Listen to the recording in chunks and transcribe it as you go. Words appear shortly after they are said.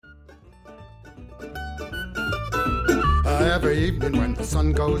every evening when the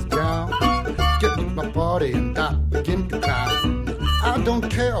sun goes down, get with my party and I begin to climb. I don't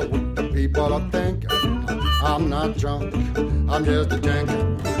care what the people are thinking. I'm not drunk, I'm just a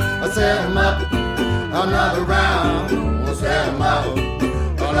drinker. I set 'em up, another round. I set 'em up,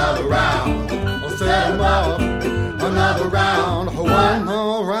 another round. I set 'em up, another round. One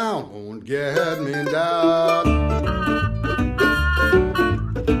more round won't get me down.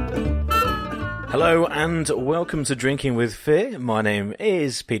 Hello and welcome to Drinking with Fear. My name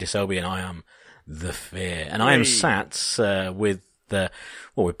is Peter Selby and I am the Fear. And I am sat with Ben,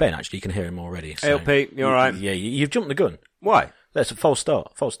 actually. You can hear him already. So. Hey, Pete, you alright? Yeah, you've jumped the gun. Why? That's a false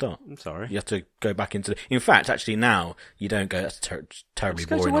start. I'm sorry. You have to go back into in fact, actually, now you don't go. That's terribly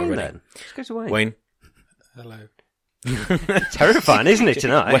boring Wayne, already. Then. Let's go to Wayne. Wayne. Hello. Terrifying, isn't it,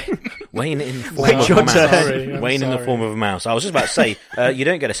 tonight? Wayne in the form of a mouse. Wayne in the form of a mouse. I was just about to say, you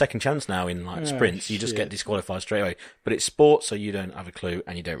don't get a second chance now in sprints. You just get disqualified straight away. But it's sport, so you don't have a clue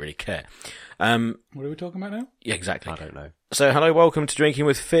and you don't really care. What are we talking about now? Yeah, exactly. I don't know. So, hello, welcome to Drinking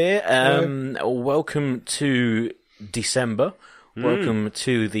with Fear. Welcome to December. Welcome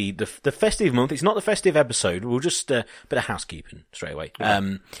to the festive month. It's not the festive episode. We'll just bit of housekeeping straight away.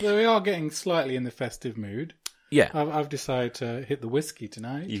 So we are getting slightly in the festive mood. Yeah, I've decided to hit the whiskey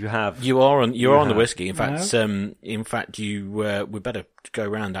tonight. You are on the whiskey. In fact, we better go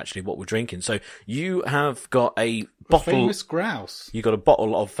around actually what we're drinking. So you have got a bottle. Famous Grouse. You got a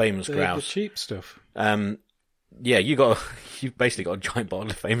bottle of Famous Grouse. The cheap stuff. Yeah, you've basically got a giant bottle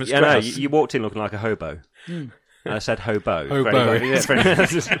of Famous Grouse. No, you walked in looking like a hobo. I said hobo. Hobo.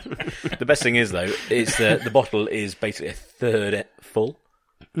 The best thing is though, is the bottle is basically a third full.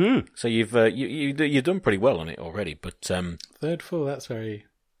 So you've done pretty well on it already, but third full. That's very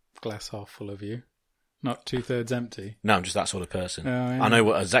glass half full of you, not 2/3 empty. No, I'm just that sort of person. Oh, yeah. I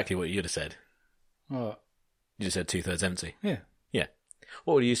know exactly what you'd have said. What? You just said 2/3 empty. Yeah.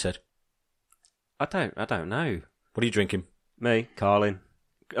 What would you said? I don't know. What are you drinking? Me, Carling.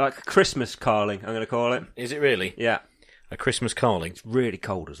 Like Christmas Carling, I'm going to call it. Is it really? Yeah. A Christmas Carling. It's really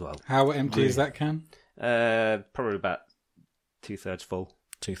cold as well. How empty is that can? Probably about 2/3 full.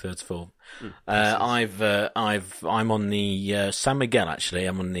 2/3 full. I'm on the San Miguel actually.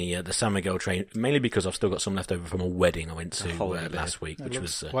 I'm on the San Miguel train mainly because I've still got some left over from a wedding I went to last week, which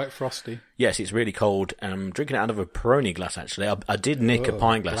was quite frosty. Yes, it's really cold. I'm drinking it out of a Peroni glass actually. I did nick a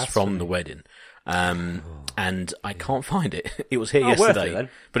pint glass from the wedding, and I can't find it. It was here yesterday,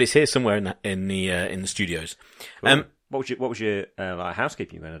 but it's here somewhere in the studios. Cool. What was your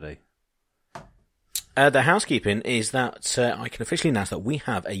housekeeping you were going to do? The housekeeping is that I can officially announce that we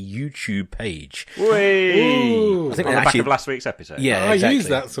have a YouTube page. Whee! I think on the back of last week's episode. Yeah, exactly. I use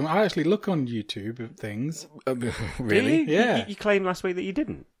that. I actually look on YouTube at things. Really? Yeah. You claimed last week that you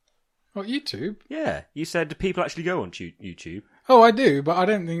didn't. What, YouTube? Yeah. You said, do people actually go on YouTube? Oh, I do, but I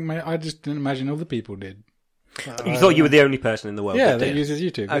don't think I just didn't imagine other people did. You thought you were the only person in the world that uses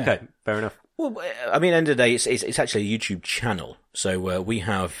YouTube. Okay, fair enough. Well, I mean, end of the day, it's actually a YouTube channel. So we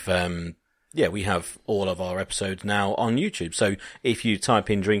have we have all of our episodes now on YouTube. So if you type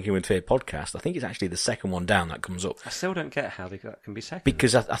in Drinking with Fear podcast, I think it's actually the second one down that comes up. I still don't get how that can be second.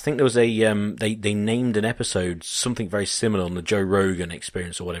 Because I think there was a they named an episode something very similar on the Joe Rogan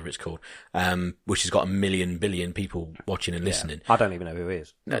Experience or whatever it's called, which has got 1 billion people watching and listening. I don't even know who he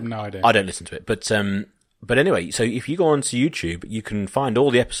is. No idea. I don't listen to it, but anyway, so if you go onto YouTube, you can find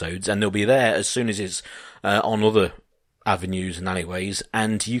all the episodes, and they'll be there as soon as it's on other avenues and alleyways,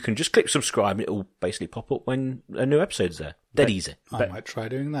 and you can just click subscribe, and it'll basically pop up when a new episode's there. Dead easy. I might try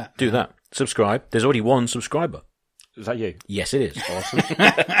doing that. Do that. Subscribe. There's already 1 subscriber. Is that you? Yes, it is. Awesome.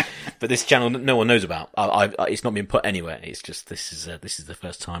 But this channel no one knows about. It's not been put anywhere. It's just this is the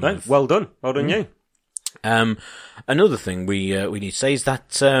first time. No, well done. Well done, you. Another thing we need to say is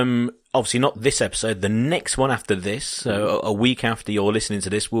that obviously not this episode. The next one after this, a week after you're listening to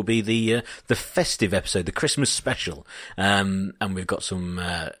this, will be the festive episode, the Christmas special. And we've got some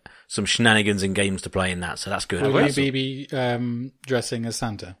shenanigans and games to play in that, so that's good. Will you be dressing as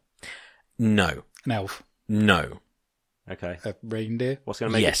Santa? No. An elf? No. Okay. A reindeer? What's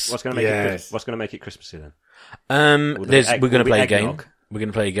going to make yes. it? What's going to make it? What's going to make it Christmassy then? We're going to play a game. We're going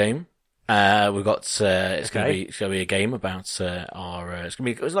to play a game. We've got it's going to be a game about it's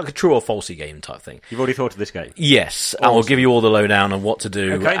like a true or falsey game type thing. You've already thought of this game? Yes, awesome. I will give you all the lowdown on what to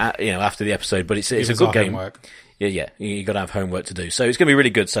do after the episode, but it's a good game. Homework. Yeah, you got to have homework to do. So it's going to be really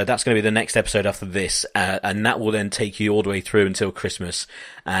good. So that's going to be the next episode after this, and that will then take you all the way through until Christmas,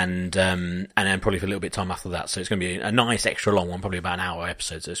 and then probably for a little bit of time after that. So it's going to be a nice extra long one, probably about an hour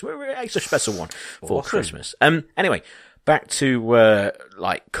episode. So it's an extra special one for Christmas. Anyway, back to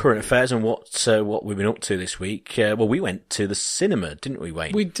like current affairs and what we've been up to this week. Well, we went to the cinema, didn't we,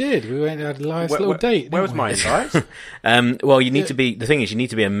 Wayne? We did. We went and had a nice little date. Where was my invite? Well, you need to be. The thing is, you need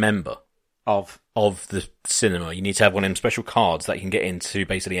to be a member of the cinema. You need to have one of them special cards that you can get into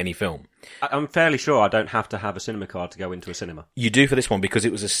basically any film. I'm fairly sure I don't have to have a cinema card to go into a cinema. You do for this one because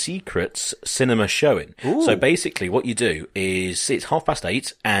it was a secret cinema showing. Ooh. So basically what you do is it's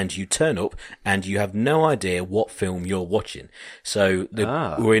 8:30 and you turn up and you have no idea what film you're watching. So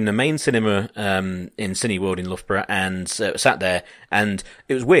we're in the main cinema in Cineworld in Loughborough and sat there, and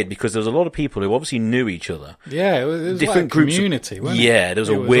it was weird because there was a lot of people who obviously knew each other. Yeah, it was different like groups community, wasn't it? Yeah, there was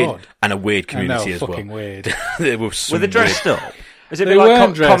It a was weird odd. and a weird community and as well. fucking weird. There were Were they dressed up? Is it a They bit like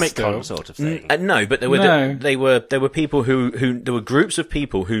weren't dressed Comic-Con up. sort of thing? No, but there were No. they were people who there were groups of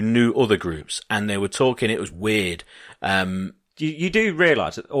people who knew other groups, and they were talking. It was weird. You do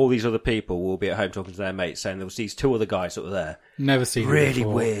realise that all these other people will be at home talking to their mates, saying there was these two other guys sort of there. Never seen it Really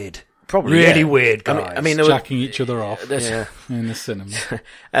before. weird. Probably Really yeah. weird guys. I mean, there were, Jacking each other off Yeah. in the cinema.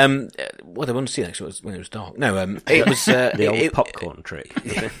 well, they wanted to see that 'cause it was when it was dark. No, it was The old popcorn tree.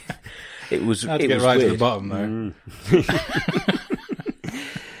 It was. Had it to get was right weird. to the bottom, though.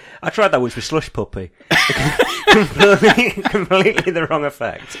 I tried that once with Slush Puppy. Completely the wrong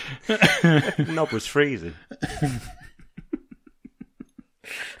effect. Knob was freezing. Do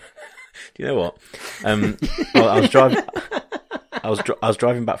you know what? I was driving. I was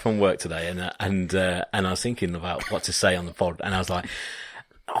driving back from work today, and I was thinking about what to say on the pod, and I was like,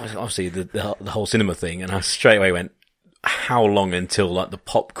 obviously the whole cinema thing, and I straight away went, how long until like the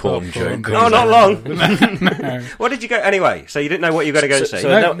popcorn joke? Oh, not long. What did you go anyway? So you didn't know what you were going to go see?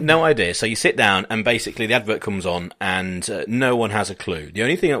 So no idea. So you sit down and basically the advert comes on and no one has a clue. The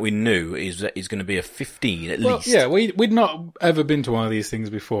only thing that we knew is that it's going to be a 15 at least. Yeah, we'd not ever been to one of these things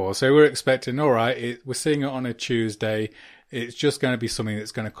before, so we're expecting, all right, we're seeing it on a Tuesday. It's just going to be something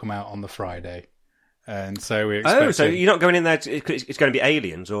that's going to come out on the Friday. And so we're expecting... Oh, so you're not going in there, it's going to be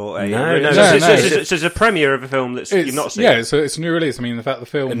Aliens or... No. So it's a premiere of a film that you've not seen. Yeah, so it's a new release. I mean, the fact the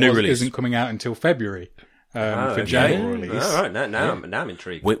film release. isn't coming out until February for okay. January release. All right, now I'm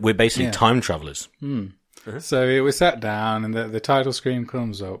intrigued. We're basically time travellers. So we sat down and the title screen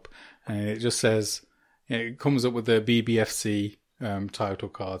comes up and it just says... It comes up with the BBFC title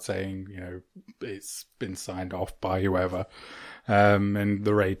card saying, it's been signed off by whoever, and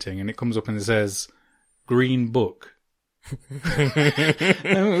the rating. And it comes up and it says... Green Book.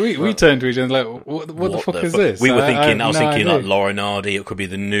 And we turned to each other like, what the fuck is this? We were thinking, I was no thinking idea. like Laura Nardi, it could be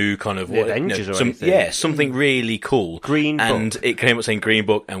the new kind of... The Avengers or anything. Yeah, something really cool. Green Book. And it came up saying Green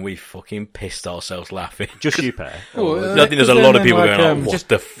Book and we fucking pissed ourselves laughing. Just you pair. Oh, I think there's a lot of people going, what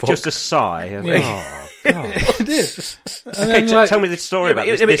the fuck? Just a sigh. Of, oh, God. It is. And Okay, then, tell me the story about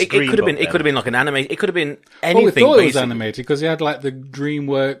this it Green could have been. Book, It could have been like an anime. It could have been well, we anything. thought it was basically. animated because you had like the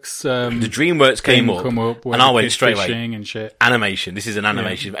DreamWorks. The DreamWorks came thing up, come up where and I the went kids straight away. fishing and shit. Animation. This is an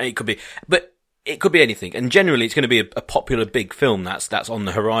animation, and it could be, but it could be anything. And generally, it's going to be a popular big film that's on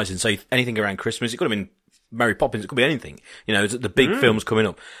the horizon. So anything around Christmas, it could have been Mary Poppins. It could be anything. The big films coming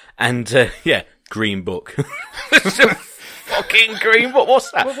up, and Green Book. Fucking Green Book.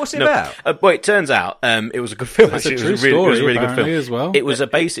 What's that? What's it about? Well, it turns out it was a good film. It's a Actually, true it was a really story, good film apparently, as well. It was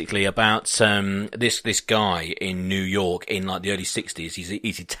basically about this guy in New York in like the early '60s.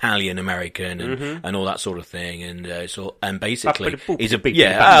 He's Italian American and all that sort of thing, and basically he's a big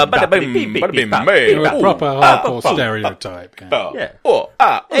Proper hardcore stereotype.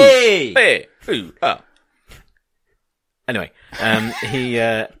 Yeah. Hey! Anyway,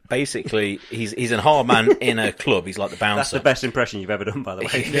 he basically he's a hard man in a club. He's like the bouncer. That's the best impression you've ever done, by the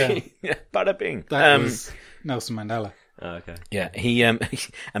way. Yeah. Bada bing. That was Nelson Mandela. Oh, okay. Yeah, he and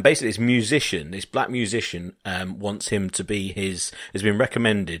basically this black musician, wants him to be has been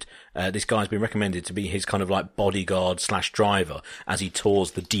recommended. This guy's been recommended to be his kind of like bodyguard / driver as he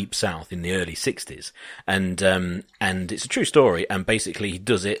tours the Deep South in the early '60s, and it's a true story. And basically, he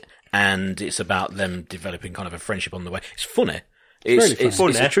does it, and it's about them developing kind of a friendship on the way. It's funny. It's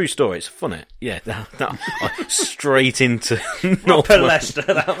a true story. It's funny. Yeah, straight into Proper Leicester.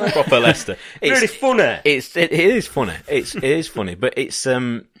 Proper Leicester. Really funny. It is funny. It is funny, but it's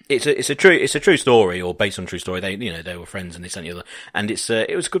a true story or based on true story. They were friends and this and the other, and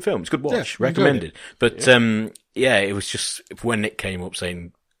it was a good film. It's a good watch. Yeah, recommended. But it was just when it came up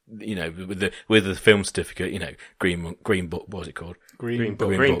saying, with the film certificate, Green Book. What was it called? Green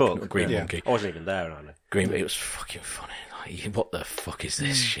Book. Green Yeah. Monkey. I wasn't even there, aren't I? It was fucking funny. Like, what the fuck is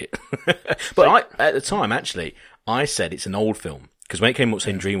this shit? But at the time, actually, I said it's an old film. Because when it came up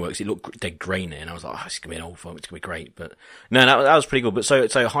saying DreamWorks, it looked dead grainy, and I was like, it's going to be an old film, it's going to be great. But no, that was pretty good. But so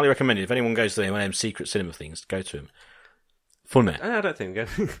highly recommended. If anyone goes to one of them secret cinema things, go to him. funny. I don't think.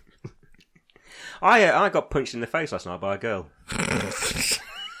 I got punched in the face last night by a girl.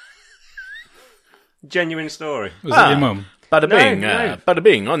 Genuine story. Was it your mum? Bada bing, no. bada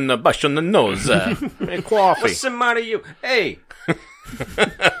bing, on the bush, on the nose. Coffee. What's the matter, you? Hey!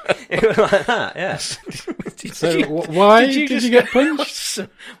 It was like that, yeah. So why did you get punched?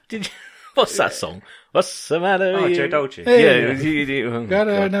 What's that song? What's the matter? Oh, with Joe you? Dolce. Yeah, Hey.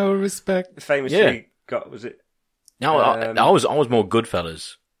 Gotta know respect. Famously got, was it? No, I was more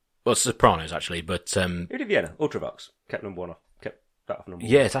Goodfellas. Well, Sopranos actually, but Who did Vienna? Ultravox. Kept number one off. Kept that off number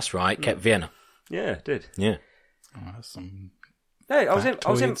one. yes, that's right. Kept Vienna. Yeah, it did. Yeah. Oh, that's some... Hey, I was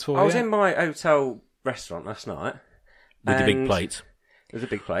Factoids in my hotel restaurant last night. With the big and plate. There's a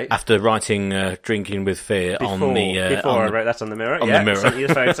big plate. After writing "Drinking with Fear" on the before I wrote that on the mirror. on Yeah, the mirror. sent you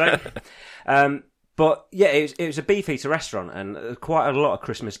the photo. But yeah, it was a beefeater restaurant, and quite a lot of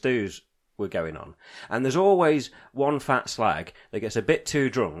Christmas do's were going on. And there's always one fat slag that gets a bit too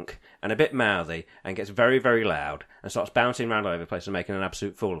drunk and a bit mouthy and gets very, very loud and starts bouncing around all over the place and making an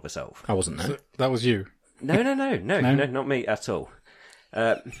absolute fool of herself. I wasn't there. That was you. No, not me at all.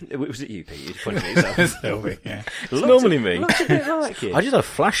 Was it you, Pete? You pointed at yourself. Sylvie, yeah. It's normally me. Looks a bit like you. I just had a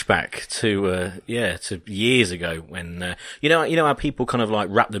flashback to years ago when you know how people kind of like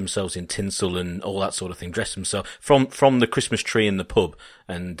wrap themselves in tinsel and all that sort of thing, dress themselves from the Christmas tree in the pub,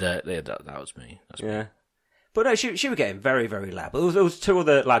 and that was me. That's me. Yeah. But no, she was getting very, very loud. But there was two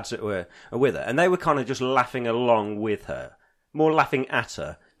other lads that were with her, and they were kind of just laughing along with her. More laughing at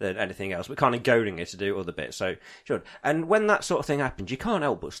her than anything else, but kind of goading her to do other bits. So, sure. And when that sort of thing happens, you can't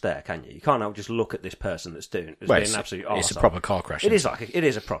help but stare, can you? You can't help just look at this person that's being an absolute arsehole. It's a proper car crash. It is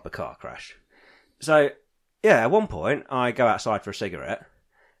a proper car crash. So, yeah, at one point, I go outside for a cigarette.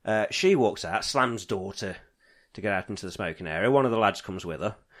 She walks out, slams door to get out into the smoking area. One of the lads comes with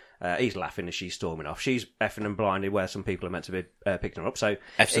her. He's laughing as she's storming off. She's effing and blinded where some people are meant to be picking her up. So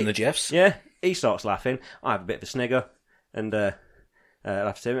F's and the Jeffs. Yeah, he starts laughing. I have a bit of a snigger and laugh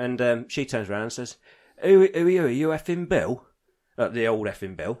at him. And she turns around and says, "Who are you? Are you effing Bill?" The old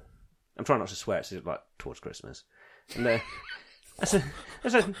effing Bill. I'm trying not to swear. It's like towards Christmas. And I said,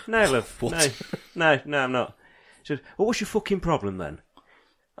 "No, love. What? No, I'm not." She said, "Well, what's your fucking problem then?"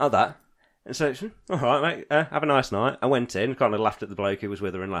 Oh, that. And so, all right, mate, have a nice night. I went in, kind of laughed at the bloke who was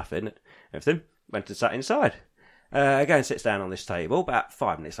with her and laughing at everything. Went and sat inside. Again, sits down on this table. About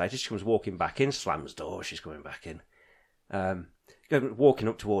 5 minutes later, she comes walking back in, slams the door. She's coming back in, walking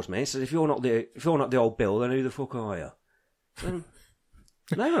up towards me. And says, "If you're not the old Bill, then who the fuck are you?"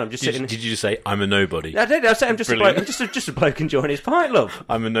 No, I'm just sitting. Did you just say I'm a nobody? I did. I said I'm just a bloke. I'm just a bloke enjoying his pint, love.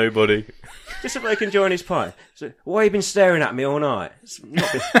 I'm a nobody. Just a bloke enjoying his pint. So, why have you been staring at me all night?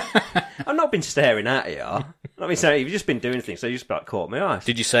 I've not been staring at you. I've not been staring. You've just been doing things, so you just about caught my eye.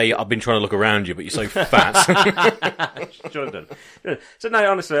 Did you say I've been trying to look around you, but you're so fat? Should have done. So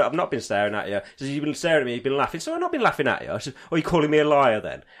no, honestly, I've not been staring at you. So you've been staring at me, you've been laughing. So I've not been laughing at you. I said, "Oh, you're calling me a liar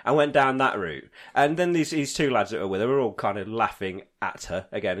then?" I went down that route, and then these two lads that were with her were all kind of laughing at her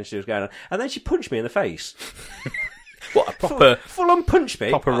again, and she was going on, and then she punched me in the face. What a proper full on punch me.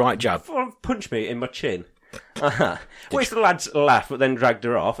 proper right jab. Full on punch me in my chin. Which the lads laughed, but then dragged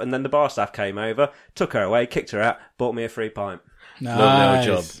her off, and then the bar staff came over, took her away, kicked her out, bought me a free pint.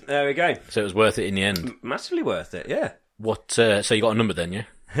 Lovely old job. There we go. So it was worth it in the end. Massively worth it, yeah. What? So you got a number then, yeah?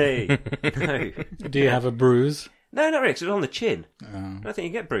 Hey, no. Do you have a bruise? No, not really, 'cause it was on the chin. Oh, I don't think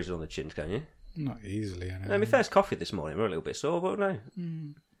you get bruises on the chin, can you? not easily. I know. No, my first coffee this morning, we're a little bit sore, but no.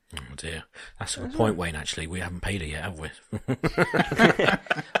 Oh dear, that's a good point, Wayne. Actually, we haven't paid her yet, have we?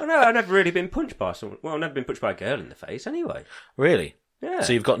 Oh no, I've never really been punched by someone. Well, I've never been punched by a girl in the face, anyway. Really? Yeah.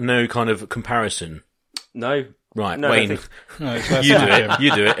 So you've got no kind of comparison, No. right? No, I Wayne, think- No, it's less you do like it. him.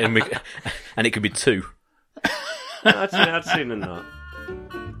 You do it, and it could be 2. I'd sooner not.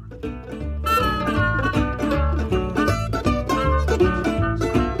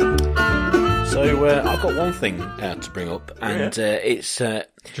 So I've got one thing to bring up, and it's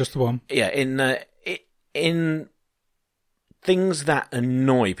Just the one. yeah, in things that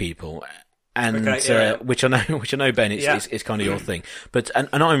annoy people, and Okay, yeah. which I know, Ben, Yeah. it's kind of your thing, but and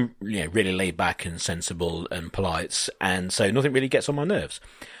I'm really laid back and sensible and polite, and so nothing really gets on my nerves.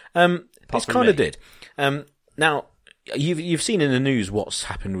 This from kind of me. did. Now you've seen in the news what's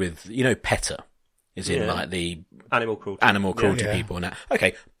happened with PETA, is in Yeah. like the Animal cruelty. animal cruelty Yeah. people now.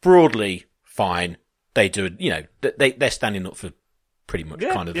 Okay, broadly fine. They do, they're standing up for pretty much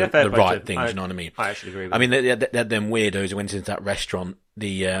kind of fair the play right to- things. You know what I mean? I actually agree with I mean, they had them weirdos who went into that restaurant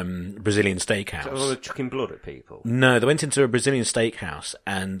Brazilian steakhouse. So they were chucking blood at people. No, they went into a Brazilian steakhouse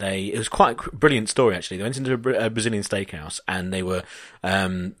and it was quite a brilliant story actually. They went into a Brazilian steakhouse and they were,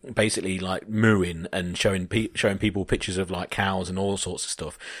 basically like mooing and showing people pictures of like cows and all sorts of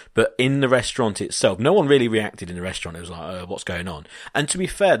stuff. But in the restaurant itself, no one really reacted in the restaurant. It was like, what's going on? And to be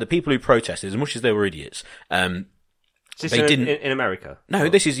fair, the people who protested, as much as they were idiots, Is this they didn't in America? No,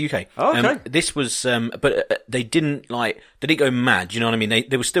 this is UK. Oh, okay. This was, but they didn't go mad. You know what I mean?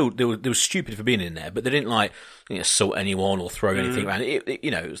 They were stupid for being in there, but they didn't assault anyone or throw anything around.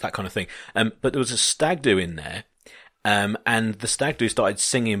 It was that kind of thing. But there was a stag do in there. And the stag do started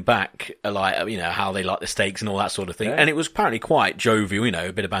singing back, how they like the steaks and all that sort of thing. Yeah. And it was apparently quite jovial,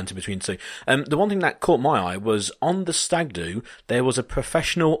 a bit of banter between the two. The one thing that caught my eye was on the stag do, there was a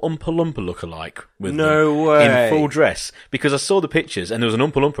professional Oompa Loompa lookalike with No them way. in full dress. Because I saw the pictures and there was an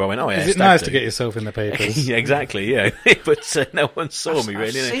Oompa Loompa. I went, oh yeah, Is it stag nice do. to get yourself in the papers? Yeah, exactly, yeah. But no one saw me,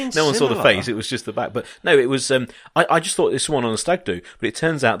 really. I've seen No one saw the similar. face, it was just the back. But no, it was, I just thought this one on a stag do, but it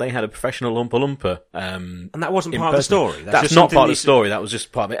turns out they had a professional Oompa Loompa, And that wasn't part of the story. That's just not something part of the you- story, that was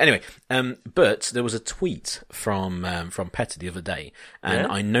just part of it. Anyway, but there was a tweet from PETA the other day, and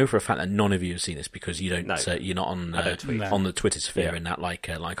Yeah? I know for a fact that none of you have seen this because you don't, No. you're not on, I don't tweet. on the Twitter sphere and that like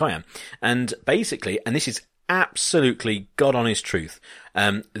I am. And basically, and this is absolutely God honest truth.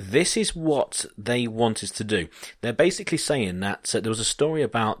 This is what they want us to do. They're basically saying that there was a story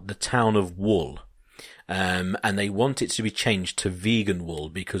about the town of Wool. And they want it to be changed to vegan wool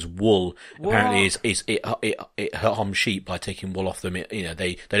because wool apparently it harms sheep by taking wool off them.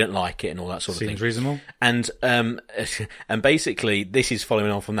 They don't like it and all that sort of thing. Seems reasonable. And and basically this is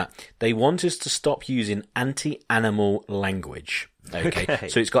following on from that. They want us to stop using anti-animal language. Okay.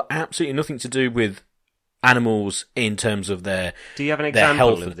 So it's got absolutely nothing to do with animals in terms of their Do you have an their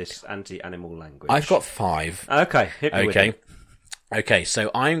example health. of this anti-animal language? I've got 5. Okay, hit me with Okay. it. Okay, so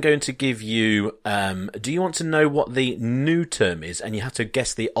I'm going to give you, do you want to know what the new term is? And you have to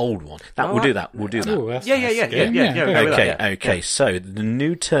guess the old one. We'll do that. We'll do that. Ooh, that's Yeah, a yeah, nice yeah, game. yeah, yeah. Go with Okay, that, yeah. okay. So the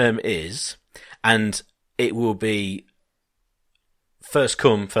new term is, and it will be first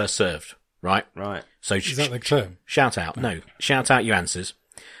come, first served, right? Right. So Is that the term? shout out. No, shout out your answers.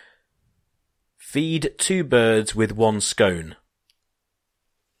 Feed 2 birds with 1 scone.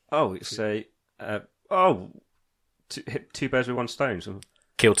 Oh, it's a hit 2 birds with 1 stone. So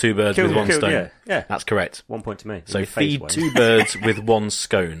Kill 2 birds with 1 stone. Yeah, yeah. That's correct. 1 point to me. So In your face, feed Wayne. 2 birds with 1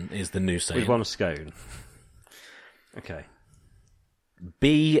 scone is the new saying. with 1 scone. Okay.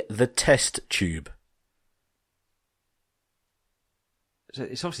 Be the test tube. So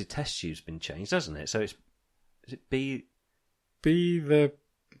it's obviously test tube's been changed, hasn't it? So is it be? Be the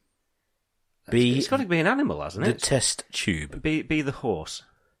Be It's got to be an animal, hasn't the it? test tube. Be the horse.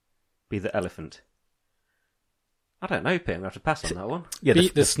 Be the elephant. I don't know, Pete. I'm going to have to pass on that one. Yeah,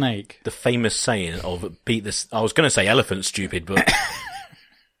 beat the snake. the famous saying of beat this. I was going to say elephant, stupid, but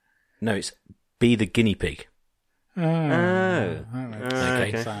no, it's be the guinea pig. Oh, Oh. Okay.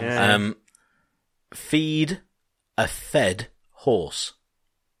 Okay. Sounds- Yeah. Feed a fed horse.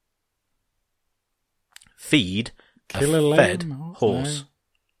 Feed Kill a a lame fed horse? horse.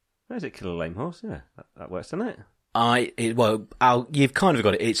 Where's it? Kill a lame horse. Yeah, that works, doesn't it? You've kind of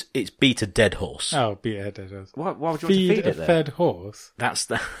got it. It's beat a dead horse. Oh, beat a dead horse. Why would you Feed want to feed a it then? fed horse. That's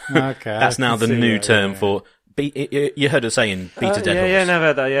the. Okay, That's I now can the see new that, term yeah. for. You heard us saying beat a dead yeah, horse. yeah, never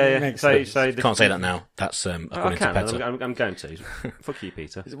heard that. Yeah, yeah. Makes So, sense. so the, Can't say that now. That's I according can. to PETA. I'm going to. Fuck you,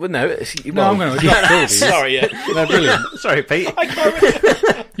 Peter. Well, no, No, I'm going to adopt all these. Sorry, yeah. They're brilliant. Sorry, Pete.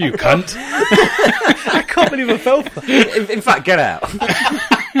 You cunt. I can't believe I fell for that. in fact, get out.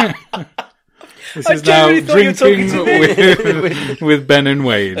 This I is now genuinely thought you were talking drinking with Ben and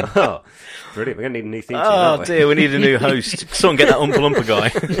Wayne. Oh, brilliant. We're going to need a new theme tune, Oh aren't we? dear, we need a new host. Someone get that Oompa Loompa guy.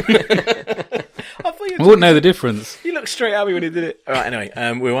 I thought I wouldn't know the difference. you looked straight at me when he did it. All right, anyway,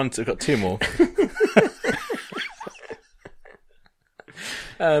 we've got 2 more.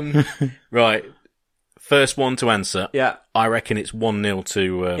 Right, first one to answer. Yeah. I reckon it's 1-0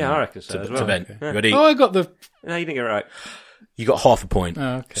 to. Yeah, I reckon so to, as to well. Ben. Okay. Ready? Oh, I got the... No, you didn't get it right. You got half a point,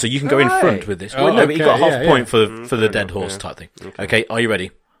 Oh, okay. so you can go in Hooray. front with this. Oh, Well, no, but you okay, got half yeah, a point for fair the dead enough, horse yeah. type thing. Okay, are you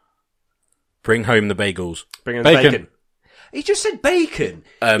ready? Bring home the bagels. Bring in Bacon. bacon. He just said bacon.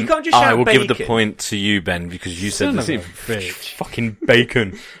 You can't just shout I will bacon. give the point to you, Ben, because you Son said of this. a bitch. Fucking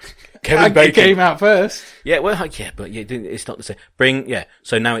bacon. Kevin It Bacon. came out first. Yeah, well, yeah, but yeah, it's not the same.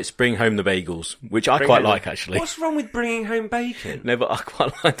 So now it's bring home the bagels, which I Bring quite home like, the- actually. What's wrong with bringing home bacon? No, but I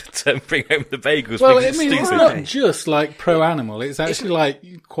quite like the term bring home the bagels Well, because I mean, it's it's stupid. not just like pro-animal. It's actually like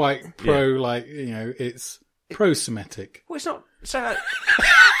quite pro, like, it's pro-Semitic. Well, it's not. So,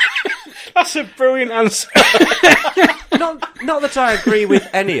 That's a brilliant answer. Not that I agree with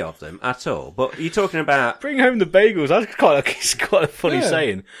any of them at all, but you're talking about... Bring home the bagels. That's it's quite a funny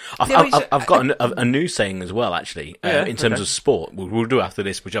saying. I've got a new saying as well, actually, in terms of sport. We'll do after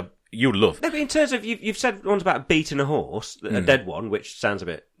this, which you'll love. No, but in terms of, you've said ones about beating a horse, a dead one, which sounds a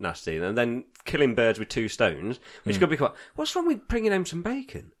bit nasty, and then killing birds with 2 stones, which could be quite... What's wrong with bringing home some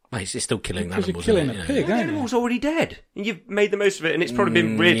bacon? Well, it's still killing Because animals. you're killing isn't a it? pig, The aren't you? animal's already dead, and you've made the most of it, and it's probably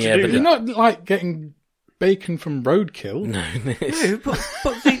been weird yeah, to but do You're that. not like getting bacon from roadkill. No, No,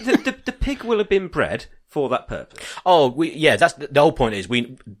 but the pig will have been bred for that purpose. that's the whole point. Is we're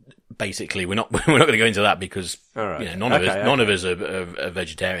not going to go into that because All right. none of us are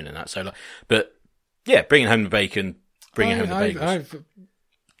vegetarian and that. So, but yeah, bringing home the bacon, bringing home the bagels. I've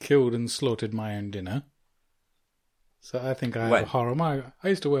killed and slaughtered my own dinner. So I think I have When? a horror. I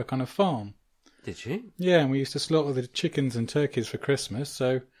used to work on a farm. Did you? Yeah, and we used to slaughter the chickens and turkeys for Christmas,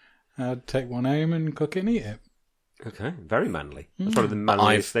 so I'd take one home and cook it and eat it. Okay, very manly. That's probably the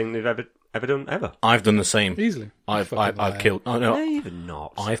manliest thing they've ever done ever. I've done the same. Easily. I've killed. Oh no, No, even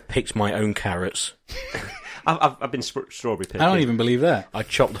not. I've picked my own carrots. I've been strawberry picking. I don't even believe that. I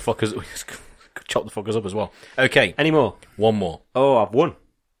chopped the fuckers up as well. Okay, Any more? one more. Oh, I've won.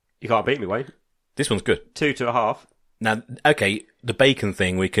 You can't beat me, Wayne. This one's good. 2.5. Now, okay, the bacon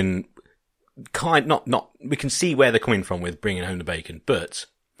thing we can we can see where they're coming from with bringing home the bacon, but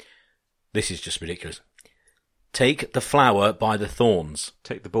this is just ridiculous. Take the flower by the thorns.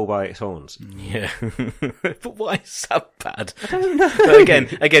 Take the bull by its horns. Yeah, but why is that bad? I don't know. But again,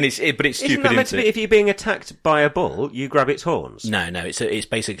 it's stupid. Isn't that meant to be if you're being attacked by a bull, you grab its horns? No, it's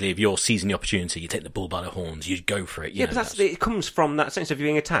basically if you're seizing the opportunity, you take the bull by the horns, you go for it. Yeah, but it comes from that sense of you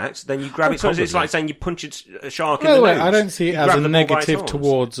being attacked, then you grab its horns. It's probably. like saying you punch a shark By in the the way, nose. I don't see it You as grab a the bull by its negative horns.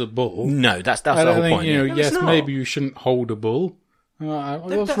 towards a bull. No, that's I the don't whole think, point. you know, No, it's yes, not. maybe you shouldn't hold a bull. What's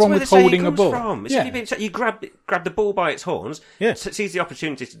That's wrong where with the saying holding a comes bull? From. It's you grab the bull by its horns, Yeah. seize the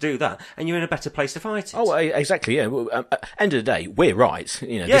opportunity to do that, and you're in a better place to fight it. Oh, exactly. Yeah. Well, end of the day, we're right.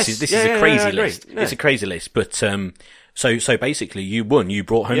 You know, Yes, this is yeah, a crazy I agree. list. Yeah. It's a crazy list. But so basically, you won. You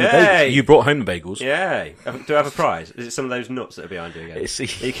brought home the Yay. bagels. You brought home the bagels. Yay. Do I have a prize? Is it some of those nuts that are behind you again? It's-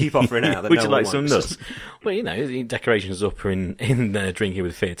 You keep offering out that Would no you one like some wants. nuts? Well, you know, the decorations up are in Drinking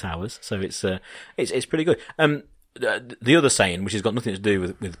with Fear Towers, so it's pretty good. The other saying, which has got nothing to do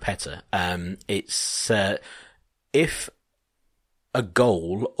with PETA, it's if a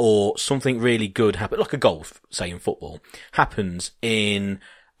goal or something really good happens, like a goal, say in football, happens in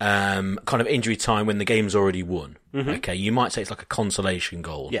kind of injury time when the game's already won. Mm-hmm. Okay, you might say it's like a consolation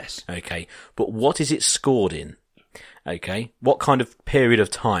goal. Yes. Okay, but what is it scored in? Okay, what kind of period of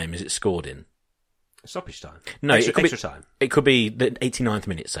time is it scored in? Stoppage time. No, extra it could be time. It could be the 89th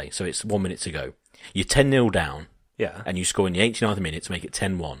minute, say. So it's 1 minute to go. You're 10-0 down. Yeah. And you score in the 89th minute to make it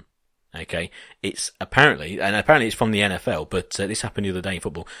 10-1. Okay, it's apparently it's from the NFL, but this happened the other day in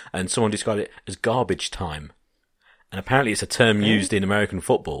football, and someone described it as garbage time. And apparently, it's a term used in American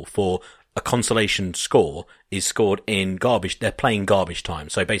football for a consolation score is scored in garbage. They're playing garbage time,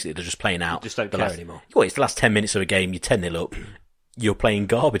 so basically they're just playing out. Just don't the care last, anymore. Well, it's the last 10 minutes of a game. You're 10-0 up. You're playing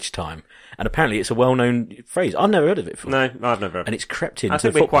garbage time, and apparently, it's a well-known phrase. I've never heard of it before. No, I've never. And it's crept into I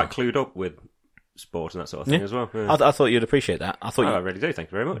think football. we're quite clued up with sport and that sort of thing Yeah. as well. Yeah. I thought you'd appreciate that. I thought I you. really do. Thank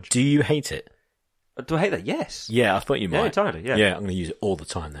you very much. Do you hate it? Do I hate that? Yes. Yeah, I thought you might. Yeah, entirely. Yeah. Yeah, I'm going to use it all the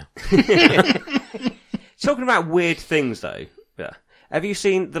time now. Talking about weird things, though. Yeah. Have you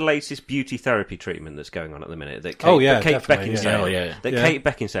seen the latest beauty therapy treatment that's going on at the minute? That Kate, Oh, yeah, that Kate definitely, Beckinsale. yeah. Oh, yeah. That Yeah. Kate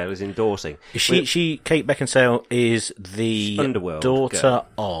Beckinsale is endorsing. Kate Beckinsale is the Underworld daughter girl.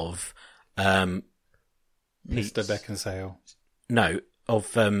 of, Mr. Beckinsale.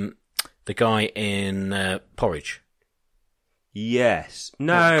 the guy in Porridge. Yes.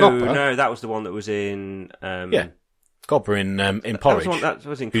 Gopper? No, that was the one that was in. Yeah. Gobber in That was, Porridge. the one that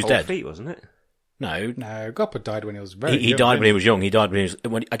was in Who's Cold dead? Feet, wasn't it? No, No, Gopper died when he was very he young, died didn't when he was young. He died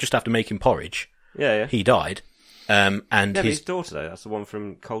when just after making Porridge. Yeah, yeah. He died. And Yeah, but his his daughter, though, that's the one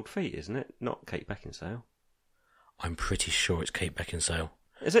from Cold Feet, isn't it? Not Kate Beckinsale. I'm pretty sure it's Kate Beckinsale.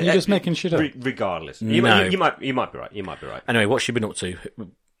 Is it? You're just making shit up. Regardless. No. You might be right. You might be right. Anyway, what's she been up to?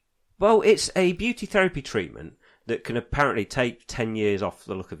 Well, it's a beauty therapy treatment that can apparently take 10 years off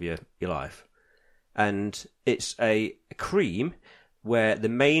the look of your life. And it's a cream where the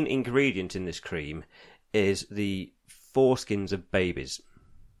main ingredient in this cream is the foreskins of babies.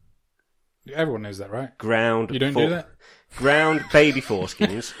 Everyone knows that, right? Ground. You don't do that? Ground baby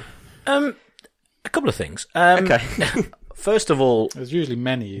foreskins. A couple of things. Okay. First of all, There's usually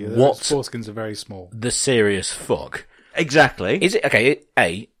many. What? Those foreskins are very small. the serious fuck. Exactly. Is it okay?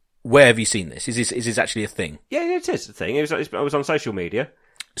 A, where have you seen this? Is this actually a thing? Yeah, it is the thing. It was on social media.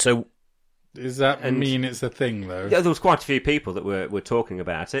 So, Does that mean it's a thing, though? Yeah, there was quite a few people that were talking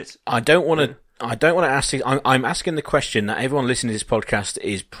about it. I don't want to ask you. I'm asking the question that everyone listening to this podcast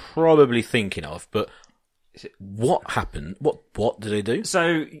is probably thinking of. But what happened? What did they do?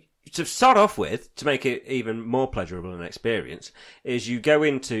 So to start off with, to make it even more pleasurable an experience, is you go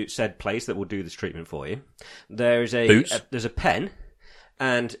into said place that will do this treatment for you. There's a pen.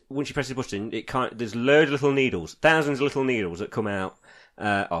 And once you press the button, there's loads of little needles, thousands of little needles that come out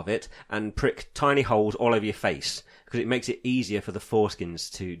of it and prick tiny holes all over your face because it makes it easier for the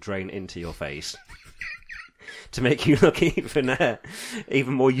foreskins to drain into your face to make you look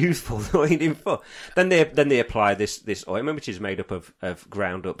even more youthful than what you did before. Then they apply this ointment, which is made up of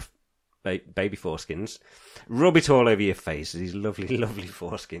ground up baby foreskins, rub it all over your face, these lovely, lovely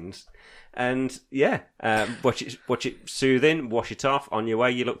foreskins. And watch it soothing, wash it off, on your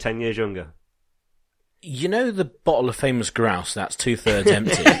way, you look 10 years younger. You know the bottle of Famous Grouse that's 2/3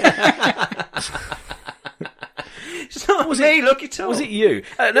 empty? It's not me, look it up. Was it you?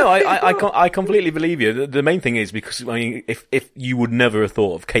 No, I completely believe you. The main thing is because, I mean, if you would never have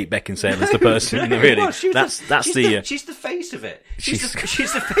thought of Kate Beckinsale as the person, really, she's the face of it. She's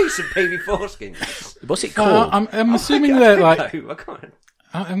the face of baby foreskins. What's it called? I'm assuming that, like... I can't.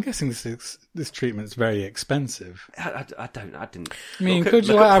 I'm guessing this treatment's very expensive. I didn't. I mean, could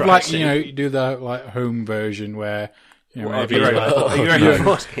you have like you do the like home version where maybe your own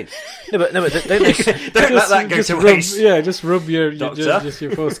foreskin? No, but don't let that go to waste. Just rub your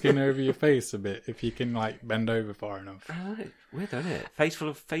foreskin over your face a bit if you can like bend over far enough. Weird, isn't it? Face full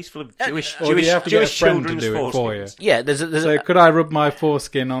of Jewish or do you have to get a friend to children's do it for you? Yeah, so could I rub my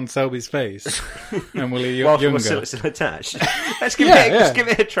foreskin on Selby's face and will he look younger? While still attached. Let's give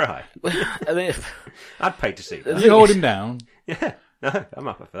it a try. I mean, I'd pay to see that. Does he hold him down? Yeah. No, I'm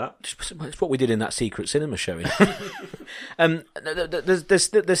up for that. It's what we did in that secret cinema showing.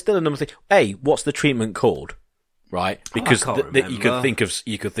 There's still another thing. A, what's the treatment called? Right, because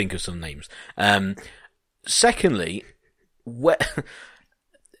you could think of some names. Secondly,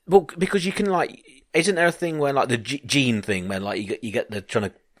 because you can like, isn't there a thing where like the gene thing where like you get the trying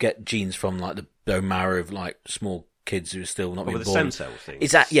to get genes from like the bone marrow of like small kids who are still not being born. The stem cell thing.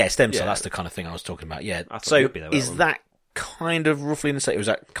 Is that stem cell? That's the kind of thing I was talking about. Yeah. So is that kind of roughly in the same? Was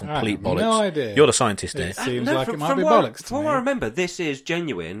that complete bollocks? No idea. You're the scientist here. It seems like it might be bollocks to me. From what I remember, this is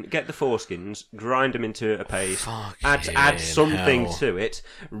genuine. Get the foreskins, grind them into a paste, add something to it,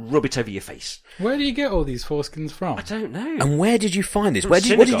 rub it over your face. Where do you get all these foreskins from? I don't know. And where did you find this? What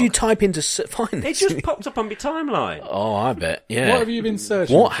did you type in to find this? It just popped up on my timeline. Oh, I bet. Yeah. What have you been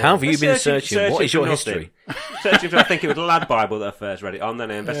searching? What have you been searching? What is your history? Searching for, I think it was Lad Bible that I first read it on, then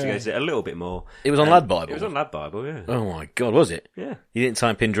I investigated it a little bit more. It was on Lad Bible? It was on Lad Bible, yeah. Oh my God, was it? Yeah. You didn't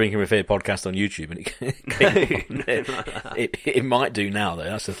type in Drinking with Fear podcast on YouTube and it came on. It might do now though,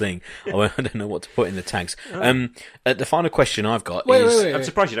 that's the thing. I don't know what to put in the tags. The final question I've got is... I'm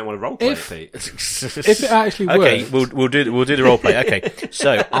surprised you don't want to roleplay it, Pete. If it actually works... Okay, we'll do the roleplay. Okay,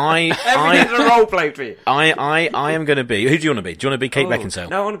 so Everything's a roleplay for you. I am going to be... Who do you want to be? Do you want to be Kate Beckinsale?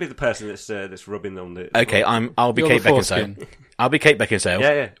 No, I want to be the person that's rubbing on the... Okay, I'll be Kate Beckinsale. I'll be Kate Beckinsale.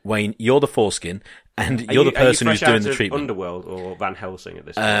 Yeah. Wayne, you're the foreskin, and you're the person who's doing the treatment. Underworld or Van Helsing at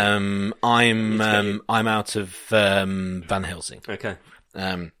this point? I'm out of Van Helsing. Okay.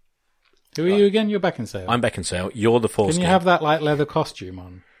 Who are you again? You're Beckinsale. I'm Beckinsale. You're the foreskin. Can you have that like leather costume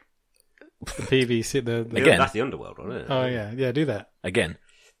on? The PVC. Again, that's the Underworld, isn't it? Oh yeah. Do that again.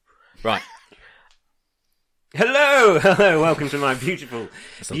 Right. Hello, welcome to my beautiful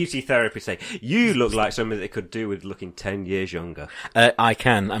beauty therapy say. You look like something that could do with looking 10 years younger. I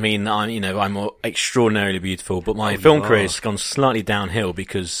can. I mean, I'm extraordinarily beautiful, but my film career has gone slightly downhill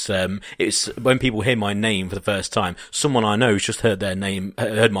because it's when people hear my name for the first time, someone I know has just heard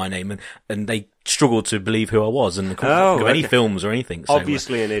my name, and they struggled to believe who I was and couldn't think of any films or anything. So,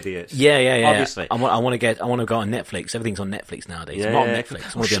 obviously an idiot. Yeah. Obviously. I want to go on Netflix. Everything's on Netflix nowadays. Yeah, I'm not on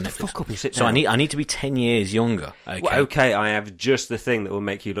Netflix. I want to be on Netflix. Fuck up and sit so down. I need to be 10 years younger. Okay. Well, okay, I have just the thing that will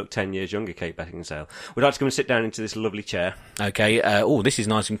make you look 10 years younger, Kate Beckinsale. Would you like to come and sit down into this lovely chair? Okay. This is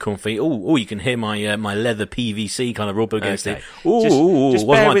nice and comfy. You can hear my my leather PVC kind of rub against it. Just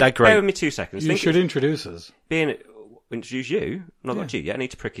wasn't that great? Bear with me 2 seconds. You should introduce us. Introduce you? I've not got you yet. I need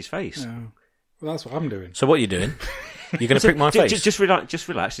to prick his face. Yeah. Well, that's what I'm doing. So what are you doing? You're going to prick my face? Just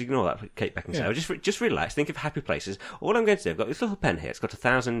relax. Ignore that, Kate Beckinsale. Yeah. Just relax. Think of happy places. All I'm going to do, I've got this little pen here. It's got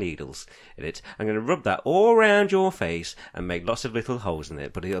 1,000 needles in it. I'm going to rub that all around your face and make lots of little holes in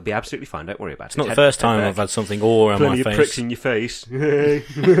it. But it'll be absolutely fine. Don't worry about it. It's not the first time I've had something all around my face. Plenty of pricks in your face.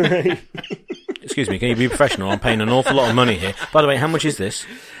 Excuse me, can you be professional? I'm paying an awful lot of money here. By the way, how much is this?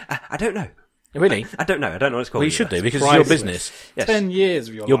 I don't know. Really? I don't know. I don't know what it's called. Well, you should do, either. because it's your Priceless. business. Yes. 10 years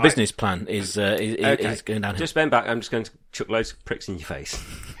of your Your life. business plan is Okay. going downhill. Just bend back. I'm just going to chuck loads of pricks in your face.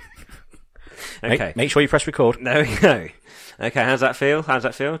 Okay. Make sure you press record. There we go. Okay, how's that feel?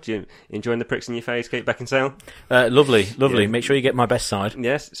 Do you enjoying the pricks in your face, Kate Beckinsale? Lovely. Yeah. Make sure you get my best side.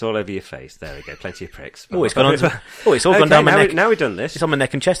 Yes, it's all over your face. There we go. Plenty of pricks. Oh, it's gone on. It's all Okay, gone down my now neck. Now we've done this. It's on my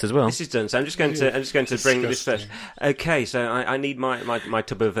neck and chest as well. This is done. So I'm just going to bring this first. Okay, so I need my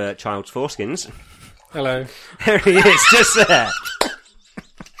tub of child's foreskins. Hello. There he is, just there.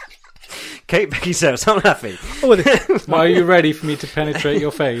 Kate Beckinsale, stop laughing. Are you ready for me to penetrate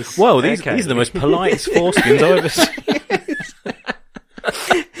your face? Whoa, these Okay. are the most politest foreskins I've ever seen.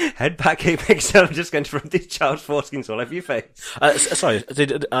 Head back, Kate Beckinsale. I'm just going to rub these child's foreskins all over your face. Sorry,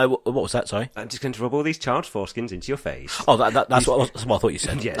 what was that? Sorry. I'm just going to rub all these child's foreskins into your face. Oh, that's what I thought you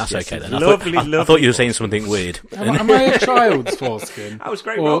said. Yes, That's yes, okay it's then. lovely, I lovely thought you were saying something weird. Am I a child's foreskin? That was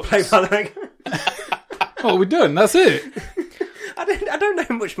great Or- roleplay, by the way. Oh, we're done. That's it. I don't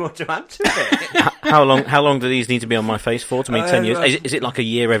know much more to add to it. How long do these need to be on my face for? To mean 10 years? Is it like a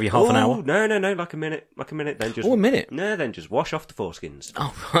year every half an hour? No, like a minute. Then just Oh, a minute? No, then just wash off the foreskins.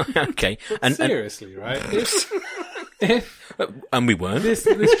 Oh, okay. And Seriously, right? If we weren't. this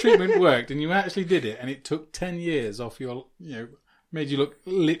treatment worked and you actually did it and it took 10 years off your, made you look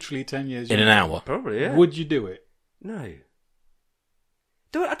literally 10 years In an younger, hour. Probably, yeah. would you do it? No.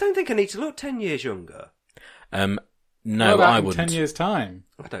 I don't think I need to look 10 years younger. No, What about I in wouldn't. 10 years' time?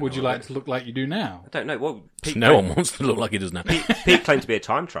 I don't Would know you what like that to look like you do now? I don't know. Well, Pete No one wants to look like he does now. Pete claimed to be a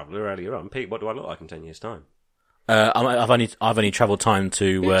time traveller earlier on. Pete, what do I look like in 10 years' time? I've only travelled time to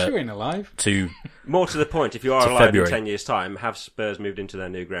You ain't alive. More to the point, if you are To alive February. in 10 years' time, have Spurs moved into their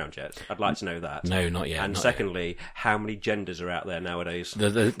new ground yet? I'd like to know that. no, not yet. And not secondly, how many genders are out there nowadays?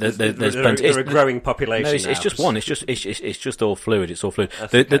 There's There plenty. are a growing population. No, it's now. just one. It's just all fluid. It's all fluid.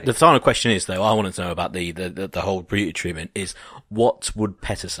 okay. The final question is, though, I wanted to know about the whole beauty treatment is, what would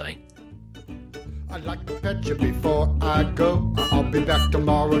Petter say? I'd like to pet you before I go. I'll be back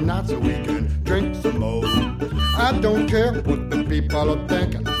tomorrow night so we can drink some more. I don't care what the people are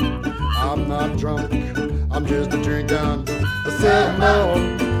thinking. I'm not drunk, I'm just drinking. I said more,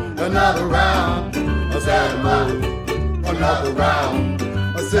 another round. I said more, another round.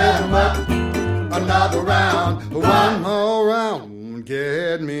 I said more, another round. One more round,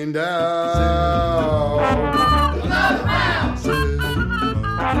 get me down. Another round.